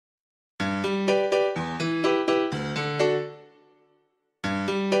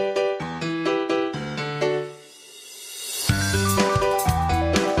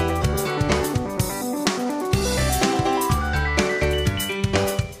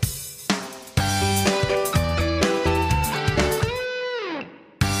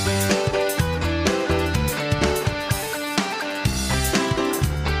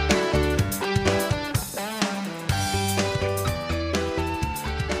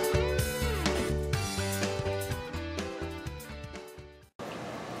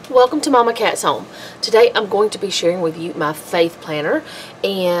Welcome to Mama Cat's Home. Today I'm going to be sharing with you my faith planner,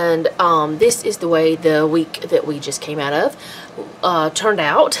 and this is the way the week that we just came out of turned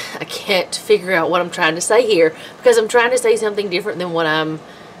out. I can't figure out what I'm trying to say here because I'm trying to say something different than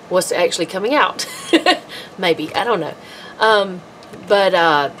what's actually coming out. Maybe, I don't know.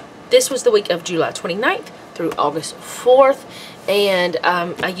 But this was the week of July 29th through August 4th, and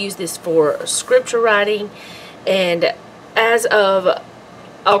I use this for scripture writing, and as of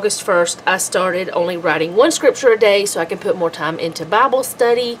August 1st, I started only writing one scripture a day so I can put more time into Bible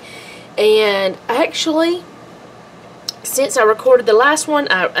study. And actually, since I recorded the last one,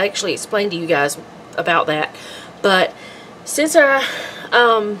 I actually explained to you guys about that. But since I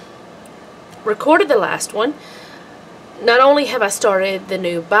recorded the last one, not only have I started the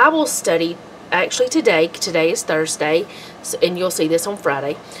new Bible study, actually today is Thursday, and you'll see this on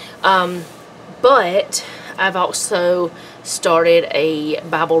Friday, but I've also started a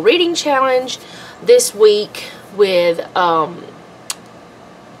Bible reading challenge this week with, oh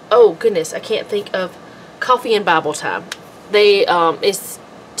goodness, I can't think of, Coffee and Bible Time. It's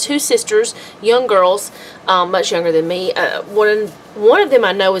two sisters, young girls, much younger than me. One of them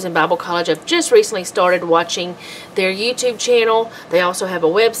I know is in Bible college. I've just recently started watching their YouTube channel. They also have a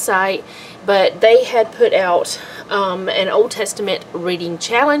website, but they had put out an Old Testament reading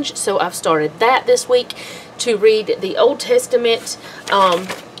challenge, so I've started that this week to read the Old Testament, and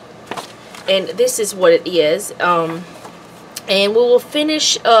this is what it is, and we will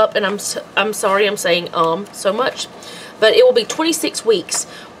finish up, and I'm sorry I'm saying so much, but it will be 26 weeks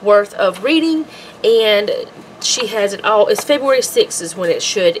worth of reading, and she has it all. It's February 6th is when it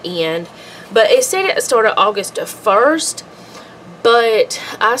should end, but it said it started August 1st, but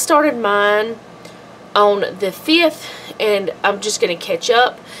I started mine on the 5th, and I'm just going to catch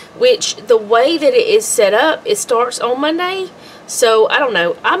up, which the way that it is set up, it starts on Monday, so I don't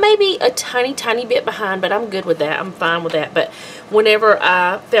know, I may be a tiny bit behind, but I'm good with that. I'm fine with that. But whenever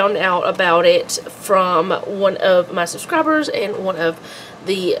I found out about it from one of my subscribers and one of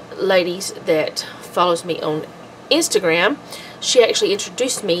the ladies that follows me on Instagram, she actually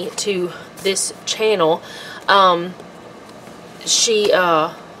introduced me to this channel.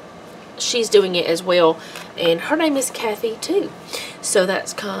 She's doing it as well, and her name is Kathy too, so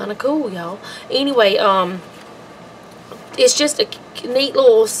that's kind of cool, y'all. Anyway, it's just a neat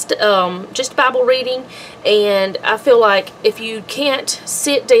little just Bible reading, and I feel like if you can't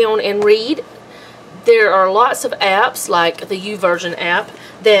sit down and read, there are lots of apps like the YouVersion app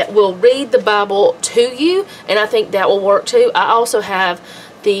that will read the Bible to you, and I think that will work too. I also have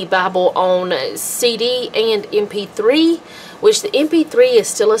the Bible on CD and MP3, which the MP3 is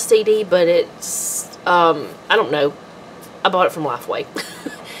still a CD, but it's, I don't know, I bought it from Lifeway.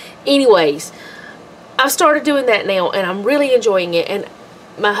 Anyways, I've started doing that now, and I'm really enjoying it, and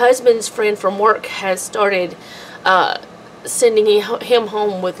my husband's friend from work has started sending him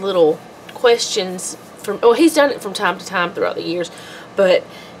home with little questions from, well, he's done it from time to time throughout the years, but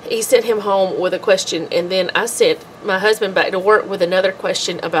he sent him home with a question, and then I sent my husband back to work with another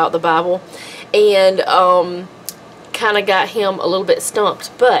question about the Bible, and kind of got him a little bit stumped.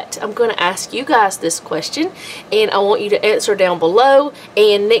 But I'm going to ask you guys this question, and I want you to answer down below,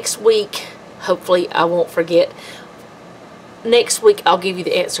 and next week, hopefully I won't forget, next week I'll give you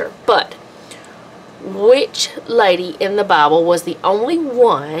the answer. But which lady in the Bible was the only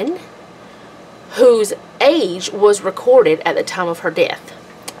one whose age was recorded at the time of her death?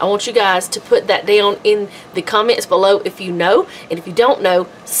 I want you guys to put that down in the comments below if you know, and if you don't know,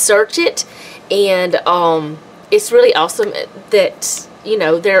 search it. And it's really awesome that, you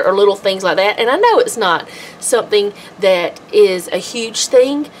know, there are little things like that, and I know it's not something that is a huge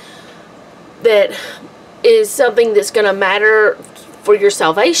thing, that is something that's going to matter for your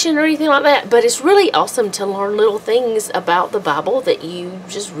salvation or anything like that, but it's really awesome to learn little things about the Bible that you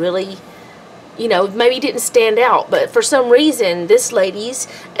just really, you know, maybe didn't stand out, but for some reason this lady's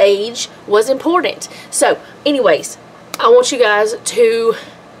age was important. So anyways, I want you guys to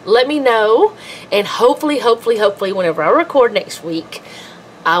let me know, and hopefully whenever I record next week,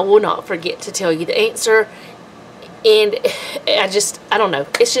 I will not forget to tell you the answer. And I don't know,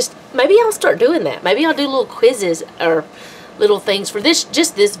 it's just, maybe I'll start doing that. Maybe I'll do little quizzes or little things for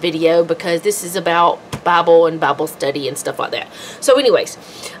just this video, because this is about Bible and Bible study and stuff like that. So anyways,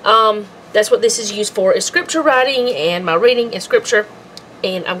 that's what this is used for, is scripture writing and my reading in scripture.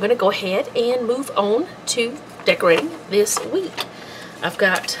 And I'm going to go ahead and move on to decorating this week. I've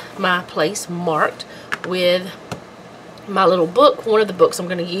got my place marked with my little book, one of the books I'm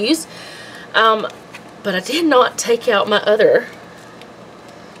going to use. But I did not take out my other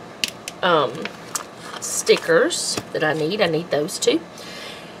stickers that I need. I need those too.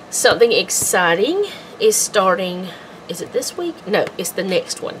 something exciting is starting. Is it this week? No, it's the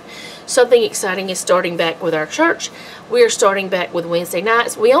next one. Something exciting is starting back with our church. We are starting back with Wednesday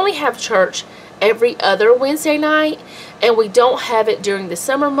nights. We only have church every other Wednesday night, and we don't have it during the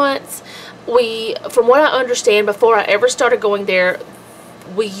summer months. From what I understand, before I ever started going there,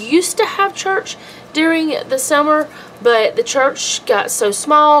 we used to have church during the summer, but the church got so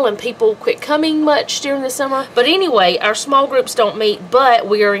small and people quit coming much during the summer. But anyway, our small groups don't meet, but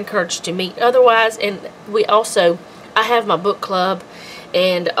we are encouraged to meet otherwise. And I have my book club,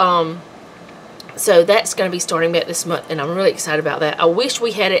 and so that's going to be starting back this month, and I'm really excited about that. I wish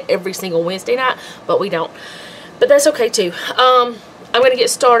we had it every single Wednesday night, but we don't. But that's okay too. I'm going to get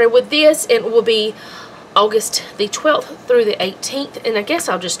started with this, and it will be August the 12th through the 18th, and I guess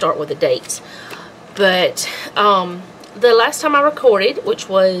I'll just start with the dates. But the last time I recorded, which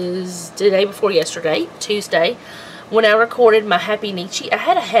was the day before yesterday, Tuesday, when I recorded my Happy Nietzsche, I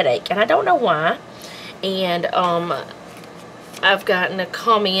had a headache, and I don't know why. And I've gotten a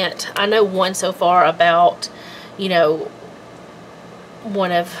comment, I know one so far, about, you know,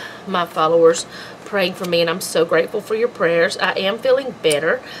 one of my followers praying for me, and I'm so grateful for your prayers. I am feeling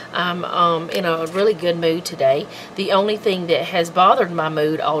better. I'm in a really good mood today. The only thing that has bothered my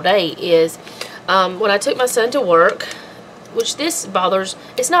mood all day is when I took my son to work, which it's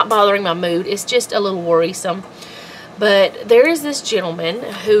not bothering my mood, it's just a little worrisome. But there is this gentleman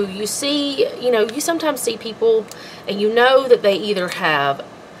who you see, you know, you sometimes see people and you know that they either have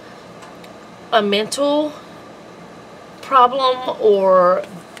a mental problem or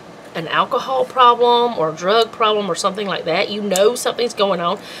an alcohol problem or drug problem or something like that. You know something's going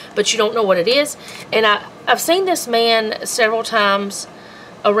on, but you don't know what it is. And I've seen this man several times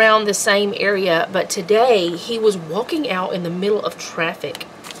around the same area, but today he was walking out in the middle of traffic,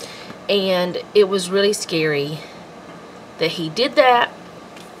 and it was really scary that he did that.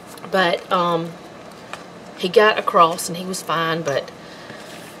 But he got across and he was fine. But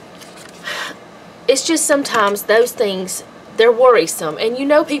it's just sometimes those things, they're worrisome. And you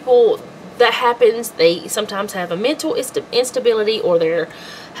know, people, that happens, they sometimes have a mental instability, or they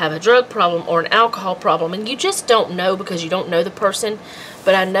have a drug problem or an alcohol problem, and you just don't know because you don't know the person.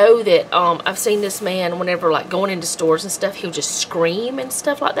 But I know that I've seen this man, whenever like going into stores and stuff, he'll just scream and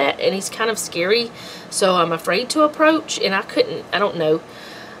stuff like that, and he's kind of scary, so I'm afraid to approach. And I don't know,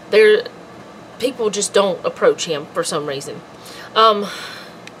 people just don't approach him for some reason.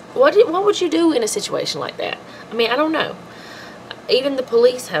 What would you do in a situation like that? I mean, I don't know. Even the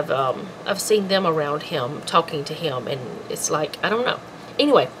police have, I've seen them around him, talking to him, and it's like, I don't know.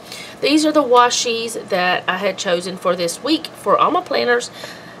 Anyway, these are the washies that I had chosen for this week for all my planners.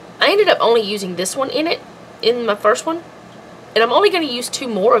 I ended up only using this one in my first one, and I'm only going to use 2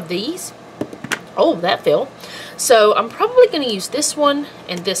 more of these. Oh, that fell. So I'm probably going to use this one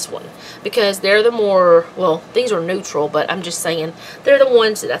and this one, because they're the more, well, these are neutral, but I'm just saying they're the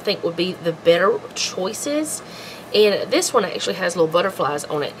ones that I think would be the better choices. And this one actually has little butterflies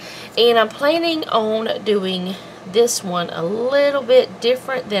on it. And I'm planning on doing this one a little bit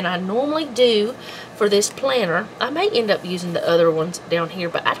different than I normally do for this planner. I may end up using the other ones down here,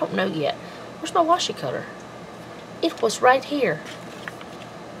 but I don't know yet. Where's my washi cutter? It was right here.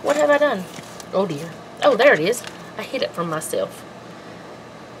 What have I done? Oh dear. Oh, there it is. I hid it from myself.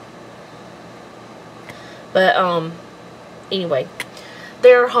 But anyway,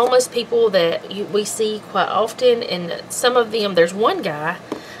 there are homeless people that we see quite often, and some of them, there's one guy,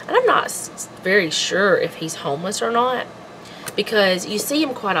 and I'm not very sure if he's homeless or not, because you see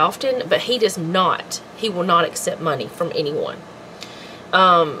him quite often, but he will not accept money from anyone.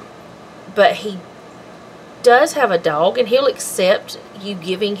 But he does have a dog, and he'll accept you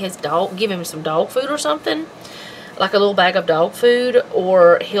give him some dog food or something, like a little bag of dog food,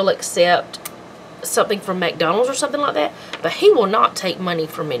 or he'll accept something from McDonald's or something like that, but he will not take money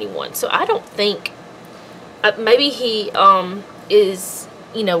from anyone. So I don't think, maybe he is,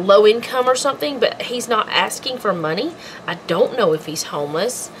 you know, low income or something, but he's not asking for money. I don't know if he's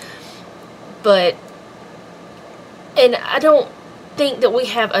homeless, but, and I don't think that we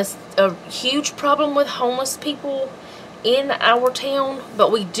have a huge problem with homeless people in our town,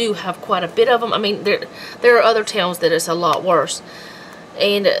 but we do have quite a bit of them. I mean, there are other towns that it's a lot worse.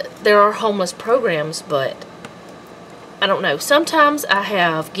 And there are homeless programs, but I don't know. Sometimes I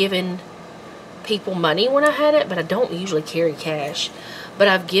have given people money when I had it, but I don't usually carry cash. But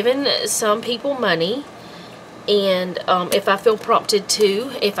I've given some people money, and if I feel prompted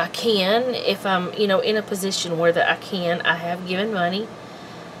to, if I can, if I'm, you know, in a position where that I can, I have given money.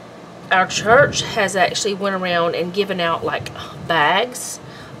 Our church has actually went around and given out like bags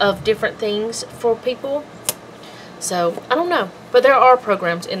of different things for people. So, I don't know. But there are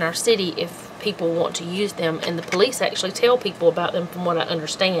programs in our city if people want to use them, and the police actually tell people about them from what I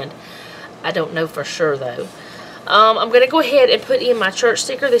understand. I don't know for sure, though. I'm going to go ahead and put in my church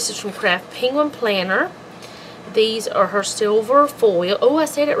sticker. This is from Craft Penguin Planner. These are her silver foil. Oh, I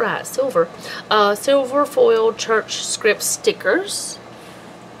said it right. Silver. Silver foil church script stickers.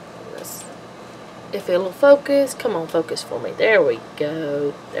 If it'll focus. Come on, focus for me. There we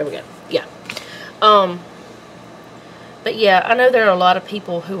go. There we go. Yeah. But yeah, I know there are a lot of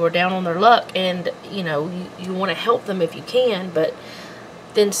people who are down on their luck, and you know, you want to help them if you can, but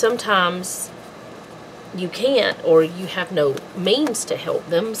then sometimes you can't, or you have no means to help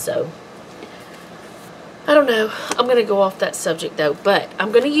them. So I don't know. I'm going to go off that subject though, but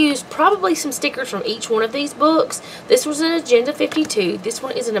I'm going to use probably some stickers from each one of these books. This was an Agenda 52. This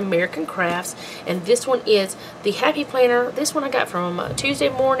one is an American Crafts, and this one is the Happy Planner. This one I got from Tuesday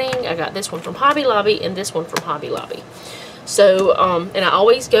Morning. I got this one from Hobby Lobby, and this one from Hobby Lobby. So, and I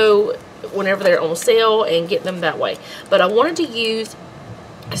always go whenever they're on sale and get them that way. But I wanted to use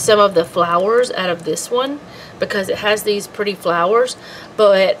some of the flowers out of this one because it has these pretty flowers.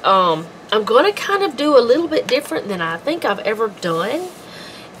 But I'm going to kind of do a little bit different than I think I've ever done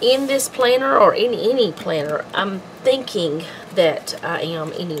in this planner, or in any planner. I'm thinking that I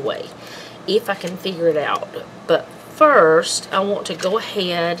am anyway, if I can figure it out. But first, I want to go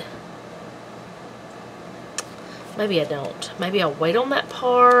ahead. Maybe I don't. Maybe I'll wait on that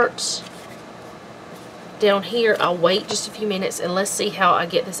part. Down here, I'll wait just a few minutes and let's see how I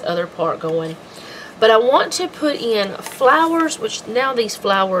get this other part going. But I want to put in flowers, which now these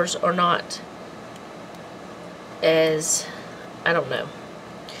flowers are not as, I don't know.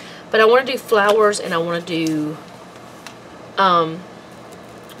 But I want to do flowers, and I want to do, I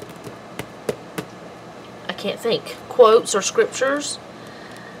can't think, quotes or scriptures.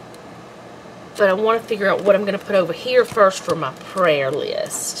 But I want to figure out what I'm going to put over here first for my prayer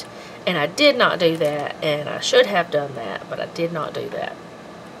list. And I did not do that, and I should have done that, but I did not do that.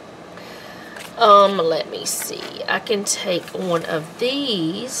 Let me see. I can take one of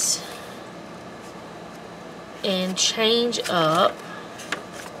these and change up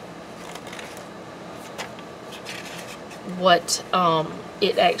what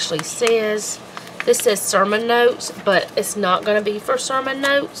it actually says. This says sermon notes, but it's not going to be for sermon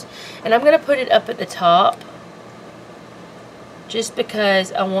notes. And I'm going to put it up at the top just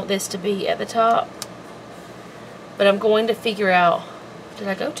because I want this to be at the top. But I'm going to figure out, did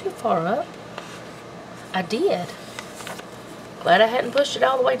I go too far up? I did. Glad I hadn't pushed it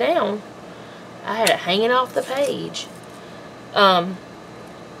all the way down. I had it hanging off the page. But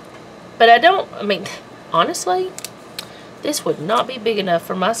I mean, honestly, this would not be big enough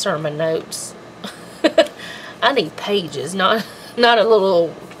for my sermon notes. I need pages, not a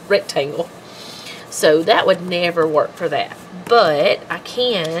little rectangle. So that would never work for that. But I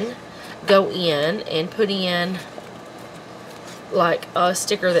can go in and put in like a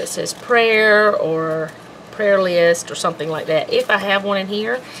sticker that says prayer or prayer list or something like that, if I have one in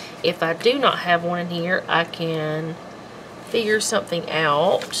here. If I do not have one in here, I can figure something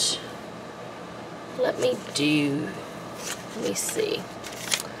out. Let me see.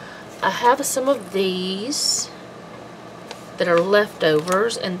 I have some of these that are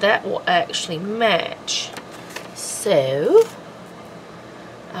leftovers, and that will actually match. So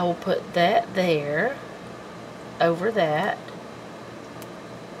I will put that there over that.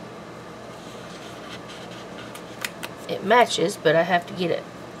 It matches, but I have to get it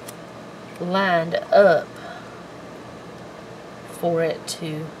lined up for it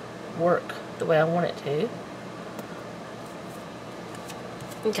to work the way I want it to.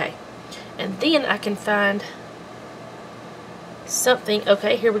 Okay, and then I can find something.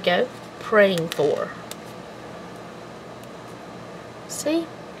 Okay, here we go. Praying for. See?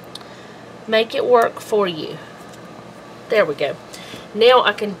 Make it work for you. There we go. Now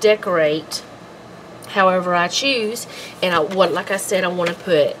I can decorate however I choose, and like I said, I want to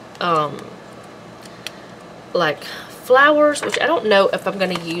put like flowers, which I don't know if I'm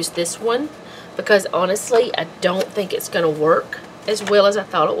going to use this one, because honestly I don't think it's going to work as well as I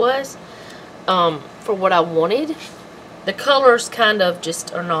thought it was for what I wanted. The colors kind of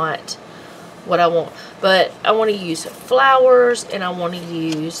just are not what I want, but I want to use flowers, and I want to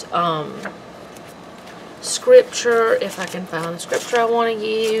use scripture, if I can find the scripture I want to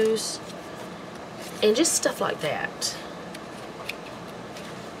use, and just stuff like that.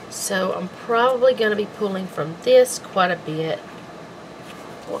 So I'm probably going to be pulling from this quite a bit.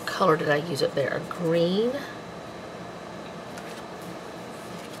 What color did I use up there? A green.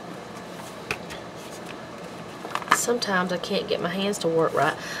 sometimes I can't get my hands to work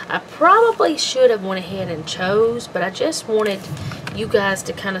right. I probably should have went ahead and chose, but I just wanted you guys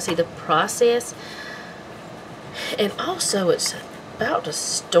to kind of see the process. And also, it's about to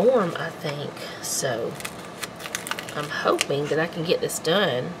storm, I think, so I'm hoping that I can get this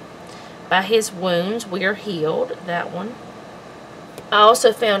done. By his wounds we are healed, that one. I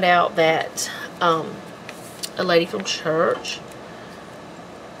also found out that a lady from church,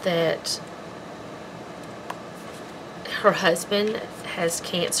 that her husband has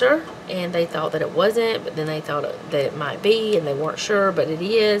cancer, and they thought that it wasn't, but then they thought that it might be, and they weren't sure, but it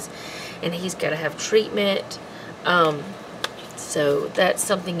is, and he's got to have treatment. So that's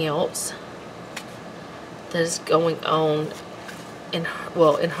something else that is going on in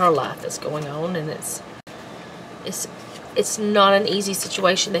her life that's going on, and it's not an easy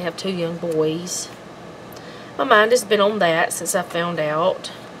situation. They have 2 young boys. My mind has been on that since I found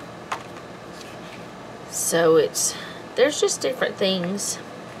out. So there's just different things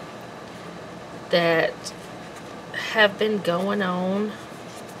that have been going on.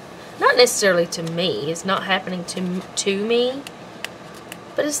 Not necessarily to me. It's not happening to me.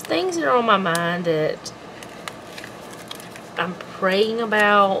 But it's things that are on my mind that I'm praying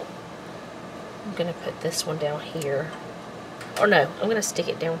about. I'm going to put this one down here. Or no, I'm going to stick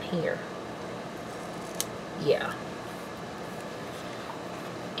it down here. Yeah.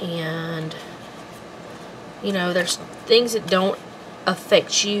 And, you know, there's things that don't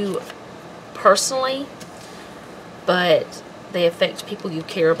affect you personally, but they affect people you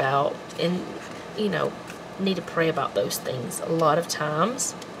care about, and, you know, need to pray about those things a lot of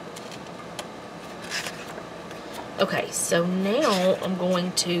times. Okay, so now I'm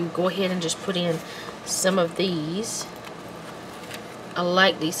going to go ahead and just put in some of these. I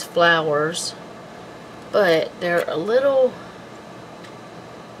like these flowers, but they're a little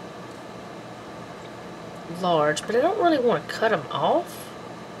large, but I don't really want to cut them off.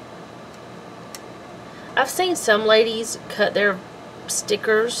 I've seen some ladies cut their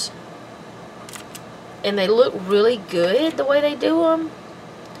stickers and they look really good the way they do them.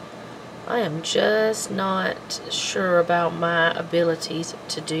 I am just not sure about my abilities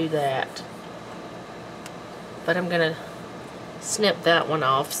to do that. But I'm going to snip that one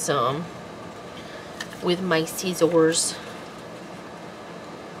off some with my scissors.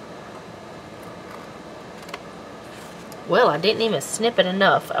 Well, I didn't even snip it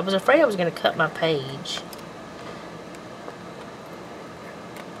enough. I was afraid I was going to cut my page.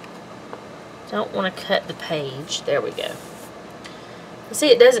 Don't want to cut the page. There we go. See,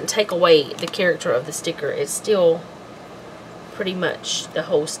 it doesn't take away the character of the sticker. It's still pretty much the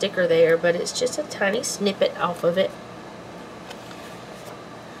whole sticker there, but it's just a tiny snippet off of it.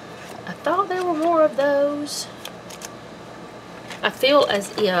 I thought there were more of those. I feel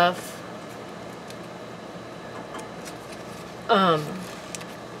as if I'm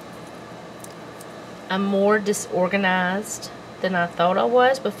more disorganized than I thought I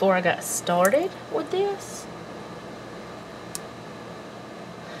was before I got started with this.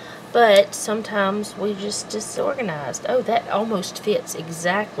 But sometimes we just disorganized. Oh, that almost fits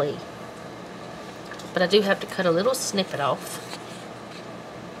exactly. But I do have to cut a little snippet off.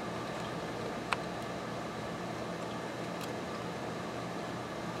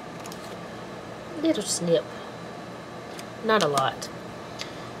 Little snip. Not a lot.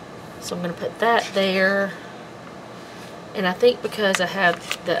 So I'm going to put that there. And I think because I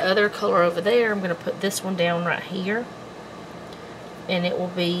have the other color over there, I'm going to put this one down right here. And it will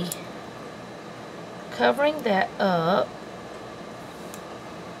be covering that up.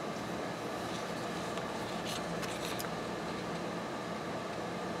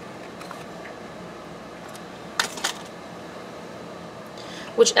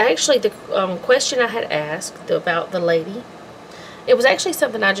 Which actually, the question I had asked about the lady, it was actually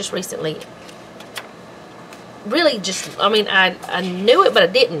something I just recently, really just, I mean, I knew it, but I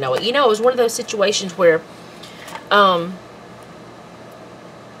didn't know it. You know, it was one of those situations where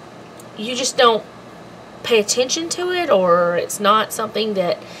you just don't pay attention to it, or it's not something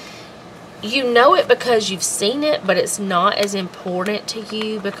that, you know it because you've seen it, but it's not as important to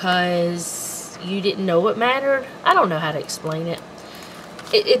you because you didn't know it mattered. I don't know how to explain it.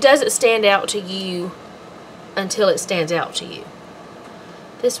 It doesn't stand out to you until it stands out to you.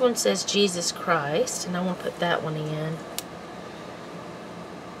 This one says Jesus Christ, and I want to put that one in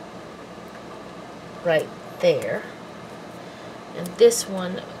right there. And this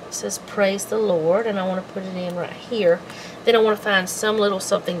one says praise the Lord, and I want to put it in right here. Then I want to find some little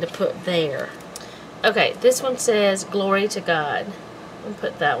something to put there. Okay, this one says glory to God. I'll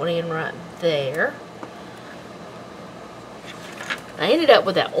put that one in right there. I ended up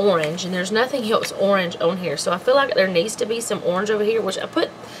with that orange, and there's nothing else orange on here. So I feel like there needs to be some orange over here, which I put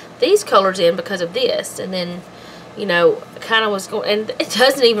these colors in because of this. And then, you know, kind of was going, and it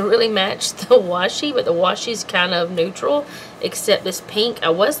doesn't even really match the washi, but the washi's kind of neutral, except this pink. I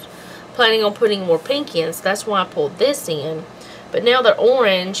was planning on putting more pink in, so that's why I pulled this in. But now the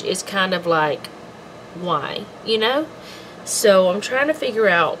orange is kind of like, why, you know? So I'm trying to figure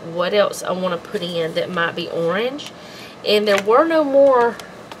out what else I want to put in that might be orange. And there were no more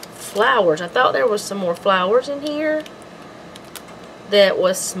flowers. I thought there was some more flowers in here that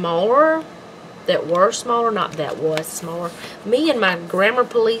was smaller. That were smaller, not that was smaller. Me and my grammar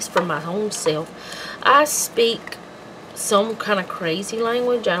police for my own self. I speak some kind of crazy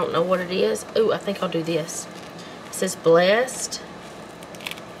language. I don't know what it is. Ooh, I think I'll do this. It says blessed.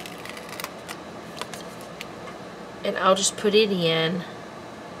 And I'll just put it in,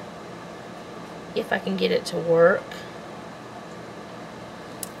 if I can get it to work,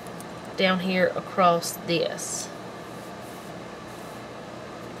 down here across this.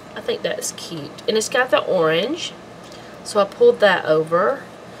 I think that's cute. And it's got the orange, so I pulled that over.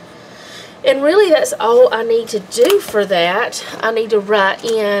 And really that's all I need to do for that. I need to write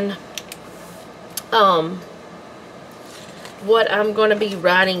in what I'm going to be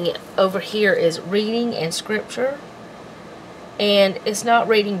writing over here is reading and scripture. And it's not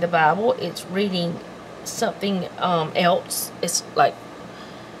reading the Bible, it's reading something else. It's like,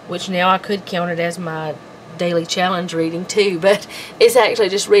 which now I could count it as my daily challenge reading too, but it's actually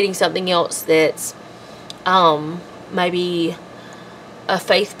just reading something else that's maybe a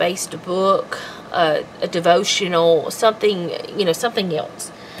faith-based book, a devotional, something, you know, something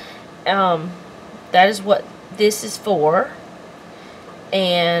else. That is what this is for.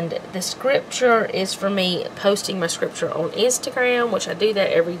 And the scripture is for me posting my scripture on Instagram, which I do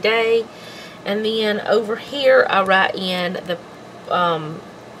that every day. And then over here I write in the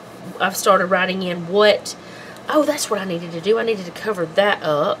I've started writing in what, oh, that's what I needed to do. I needed to cover that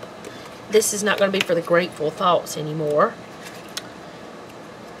up. This is not going to be for the grateful thoughts anymore.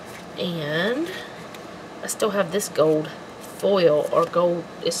 And I still have this gold foil, or gold,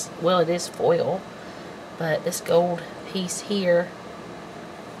 well, it is foil, but this gold piece here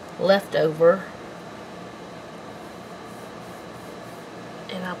left over,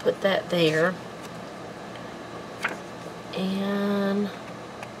 and I'll put that there. And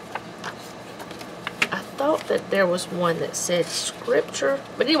I thought that there was one that said scripture,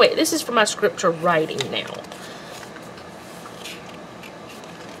 but anyway, this is for my scripture writing now.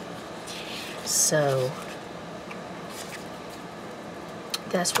 So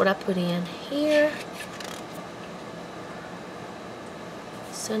that's what I put in here.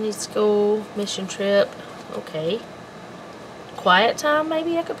 Sunday school, mission trip, okay. Quiet time,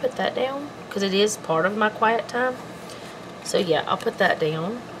 maybe I could put that down, because it is part of my quiet time. So yeah, I'll put that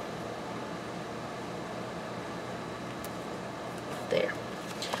down. There.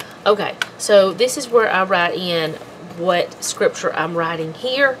 Okay, so this is where I write in what scripture I'm writing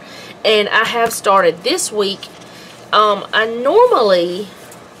here. And I have started this week. I normally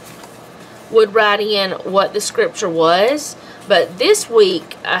would write in what the scripture was, but this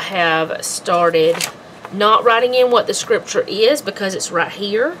week I have started not writing in what the scripture is because it's right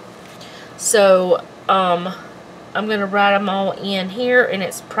here. So I'm going to write them all in here, and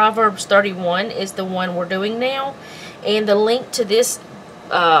it's Proverbs 31 is the one we're doing now. And the link to this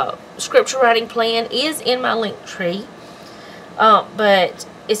scripture writing plan is in my link tree. But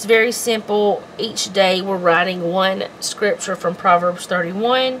it's very simple. Each day we're writing one scripture from Proverbs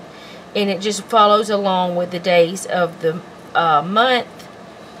 31, and it just follows along with the days of the month.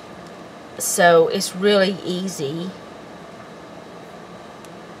 So it's really easy.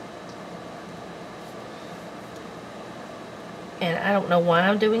 And I don't know why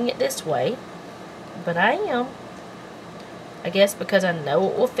I'm doing it this way, but I am. I guess because I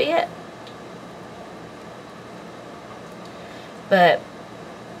know it will fit. But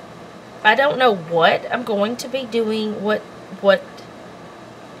I don't know what I'm going to be doing. What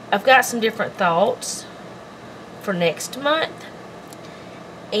I've got some different thoughts for next month,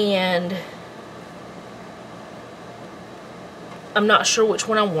 and I'm not sure which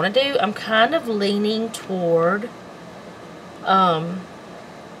one I want to do. I'm kind of leaning toward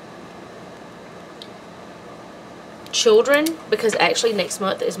children, because actually next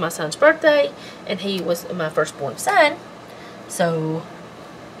month is my son's birthday, and he was my firstborn son. So,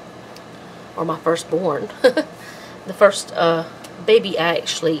 or my firstborn. The first baby I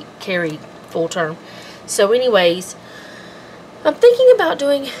actually carried full term. So anyways, I'm thinking about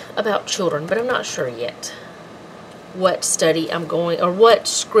doing about children, but I'm not sure yet what study I'm going, or what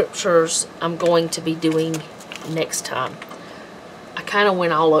scriptures I'm going to be doing next time. kind of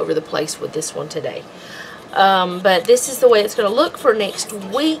went all over the place with this one today. But this is the way it's going to look for next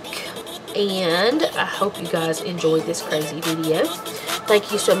week. And I hope you guys enjoyed this crazy video.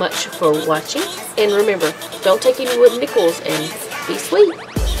 Thank you so much for watching. And remember, don't take any wooden nickels and be sweet.